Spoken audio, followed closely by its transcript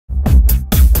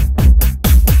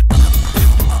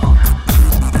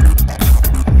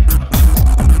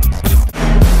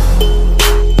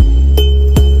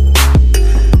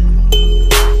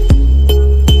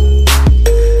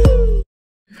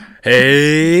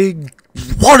Hey,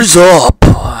 what is up?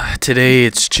 Today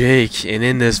it's Jake, and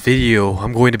in this video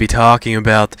I'm going to be talking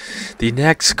about the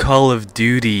next Call of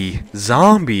Duty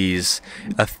Zombies,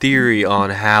 a theory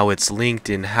on how it's linked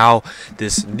and how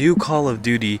this new Call of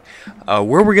Duty, where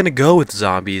we're going to go with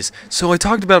zombies. So I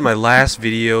talked about in my last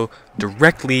video,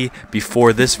 directly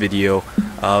before this video,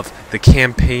 of the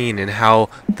campaign and how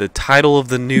the title of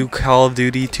the new Call of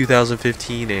Duty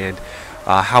 2015 and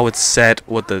how it's set,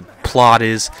 what the plot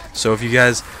is. So if you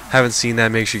guys haven't seen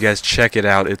that, make sure you guys check it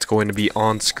out. It's going to be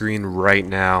on screen right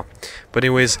now. But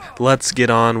anyways, let's get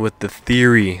on with the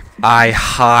theory. I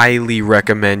highly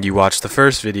recommend you watch the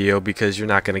first video because you're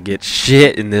not going to get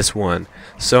shit in this one.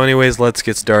 So anyways, let's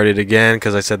get started again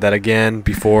because I said that again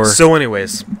before. So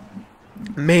anyways,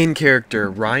 main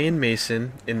character Ryan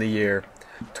Mason in the year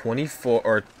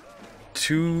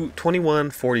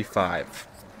 2145.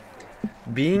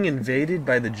 Being invaded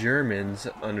by the Germans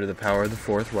under the power of the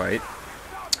Fourth Reich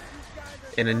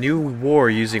in a new war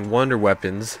using wonder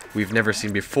weapons we've never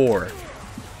seen before.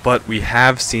 But we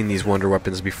have seen these wonder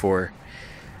weapons before.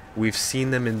 We've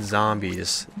seen them in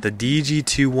zombies. The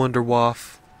DG2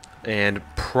 Wunderwaffe and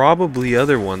probably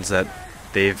other ones that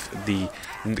the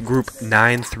group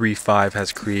 935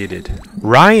 has created.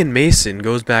 Ryan Mason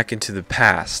goes back into the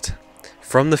past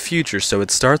from the future, so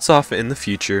it starts off in the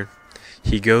future.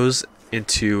 He goes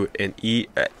into an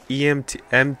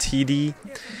MTD.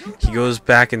 He goes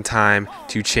back in time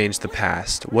to change the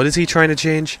past. What is he trying to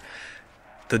change?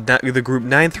 The group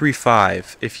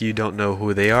 935, if you don't know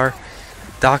who they are,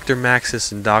 Dr.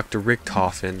 Maxis and Dr.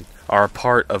 Richthofen are a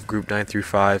part of group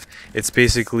 935. It's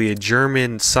basically a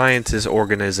German scientist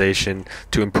organization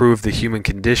to improve the human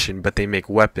condition, but they make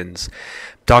weapons.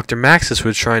 Dr. Maxis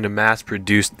was trying to mass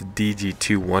produce the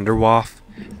DG2 Wunderwaffe,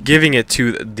 giving it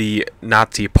to the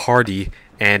Nazi Party,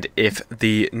 and if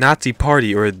the Nazi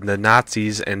Party or the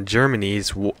Nazis and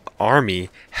Germany's army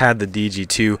had the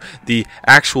DG2, the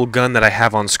actual gun that I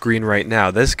have on screen right now,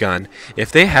 this gun,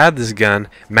 if they had this gun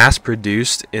mass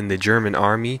produced in the German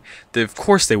army, of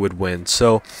course they would win.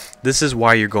 So this is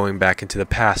why you're going back into the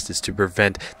past, is to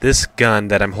prevent this gun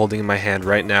that I'm holding in my hand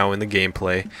right now in the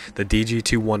gameplay, the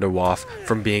DG2 Wunderwaffe,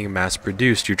 from being mass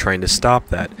produced. You're trying to stop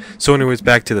that. So anyways,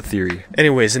 back to the theory.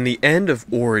 Anyways, in the end of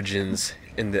Origins,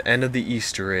 in the end of the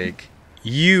Easter egg,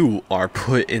 you are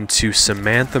put into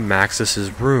Samantha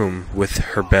Maxis's room with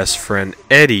her best friend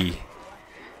Eddie,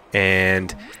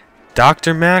 and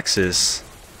Dr. Maxis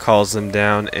calls them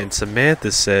down, and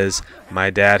Samantha says, "My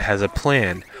dad has a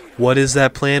plan." What is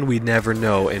that plan? We never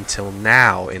know until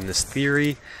now in this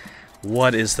theory.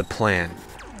 What is the plan?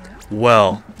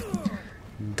 Well,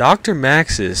 Dr.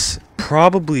 Maxis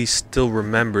probably still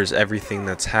remembers everything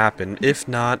that's happened. If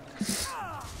not,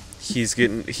 he's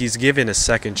given a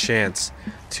second chance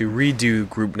to redo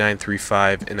Group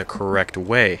 935 in a correct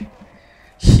way.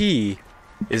 He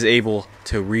is able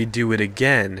to redo it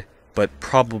again, but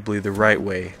probably the right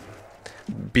way,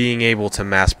 being able to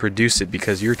mass produce it,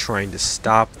 because you're trying to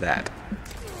stop that.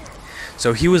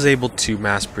 So he was able to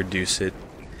mass produce it.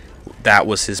 That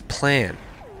was his plan.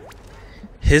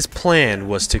 His plan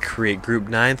was to create Group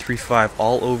 935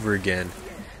 all over again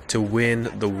to win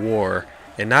the war.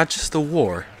 And not just the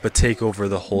war, but take over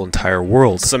the whole entire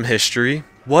world. Some history.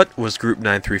 What was Group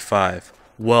 935?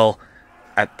 Well,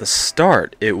 at the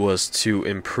start, it was to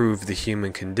improve the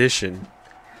human condition.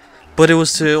 But it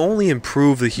was to only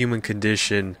improve the human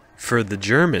condition for the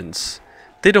Germans.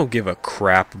 They don't give a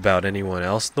crap about anyone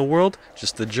else in the world,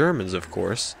 just the Germans, of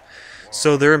course.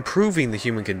 So they're improving the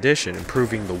human condition,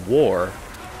 improving the war,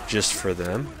 just for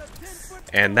them.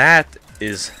 And that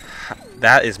is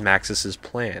Maxis's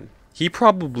plan. He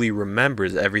probably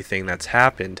remembers everything that's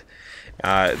happened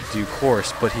due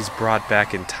course, but he's brought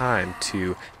back in time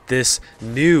to this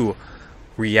new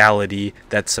reality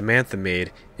that Samantha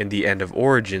made in the end of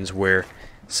Origins, where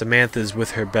Samantha's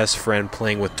with her best friend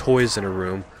playing with toys in a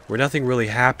room where nothing really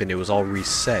happened. It was all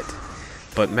reset.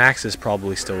 But Maxis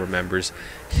probably still remembers.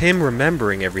 Him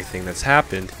remembering everything that's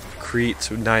happened creates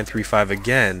 935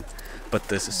 again, but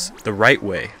this is the right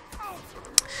way.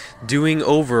 Doing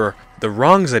over the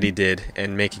wrongs that he did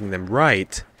and making them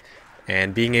right,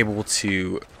 and being able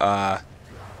to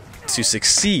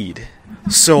succeed.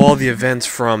 So all the events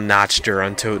from noť ť,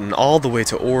 Untoten, all the way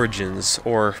to Origins,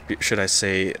 or should I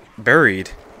say Buried,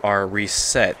 are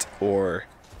reset or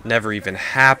never even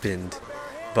happened,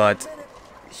 but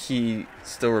he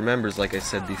still remembers, like I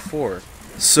said before.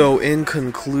 So in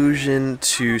conclusion,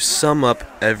 to sum up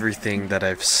everything that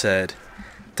I've said,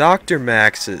 Dr.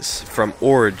 Maxis from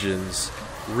Origins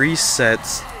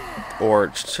resets,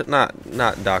 or not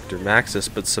Dr. Maxis,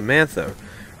 but Samantha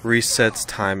resets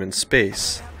time and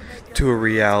space. to a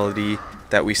reality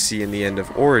that we see in the end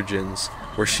of Origins,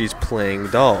 where she's playing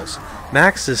dolls.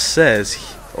 Maxis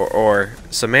says, or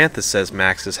Samantha says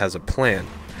Maxis has a plan.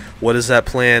 What is that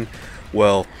plan?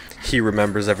 Well, he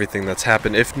remembers everything that's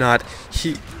happened. If not,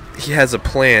 he has a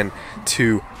plan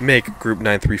to make Group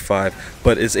 935,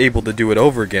 but is able to do it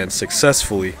over again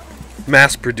successfully,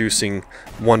 mass producing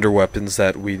wonder weapons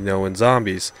that we know in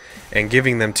zombies, and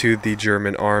giving them to the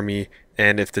German army.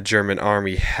 And if the German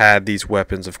army had these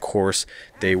weapons, of course,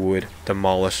 they would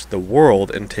demolish the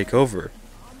world and take over.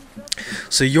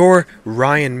 So you're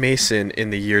Ryan Mason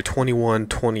in the year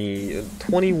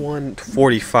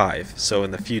 2145, so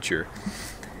in the future,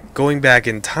 going back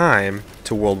in time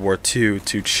to World War II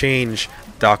to change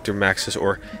Dr. Maxis,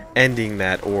 or ending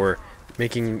that, or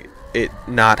making it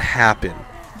not happen,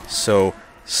 so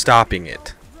stopping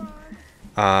it.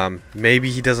 Maybe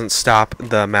he doesn't stop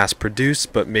the mass produce,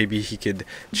 but maybe he could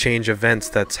change events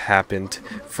that's happened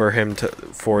for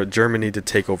Germany to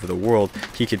take over the world.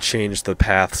 He could change the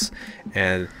paths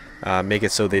and make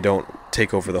it so they don't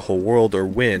take over the whole world or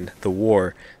win the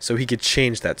war. So he could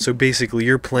change that. So basically,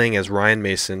 you're playing as Ryan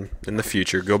Mason in the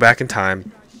future. Go back in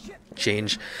time,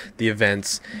 change the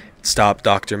events, stop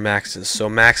Dr. Maxis. So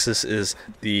Maxis is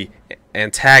the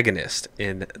antagonist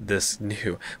in this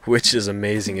new, which is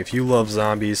amazing. If you love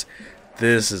zombies,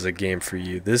 this is a game for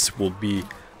you. This will be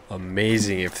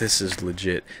amazing if this is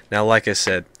legit. Now, like I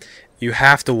said, you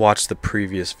have to watch the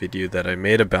previous video that I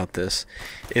made about this.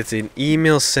 It's an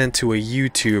email sent to a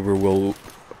YouTuber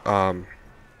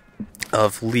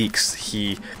of leaks.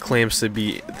 He claims to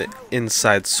be the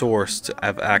inside source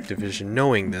of Activision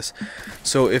knowing this.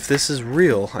 So if this is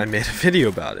real, I made a video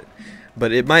about it.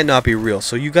 But it might not be real,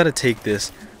 so you got to take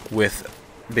this with,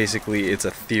 basically, it's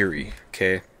a theory,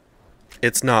 okay?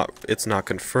 It's not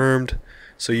confirmed,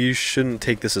 so you shouldn't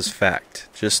take this as fact.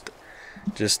 Just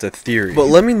a theory. But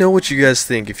let me know what you guys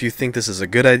think. If you think this is a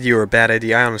good idea or a bad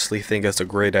idea. I honestly think it's a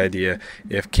great idea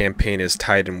if campaign is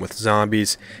tied in with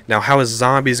zombies. Now, how is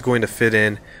zombies going to fit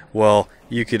in? Well,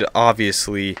 you could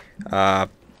obviously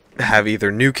have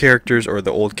either new characters or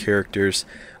the old characters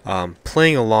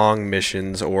playing along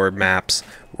missions or maps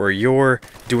where you're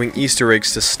doing Easter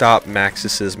eggs to stop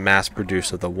Maxis's mass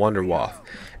produce of the Wonderwaff,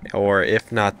 or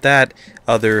if not that,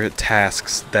 other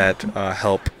tasks that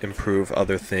help improve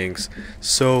other things.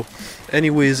 So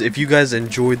anyways, if you guys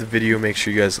enjoyed the video, make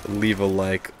sure you guys leave a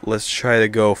like. Let's try to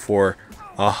go for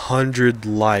 100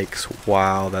 likes.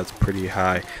 Wow, that's pretty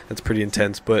high. That's pretty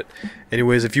intense. But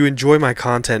anyways, if you enjoy my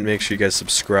content, make sure you guys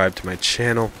subscribe to my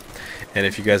channel. And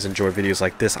if you guys enjoy videos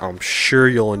like this, I'm sure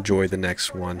you'll enjoy the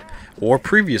next one or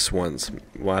previous ones.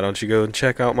 Why don't you go and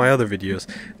check out my other videos?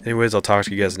 Anyways, I'll talk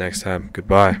to you guys next time.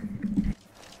 Goodbye.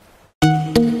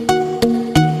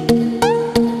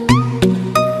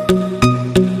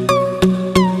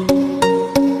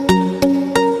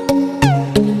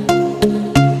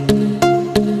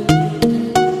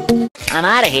 I'm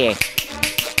out of here.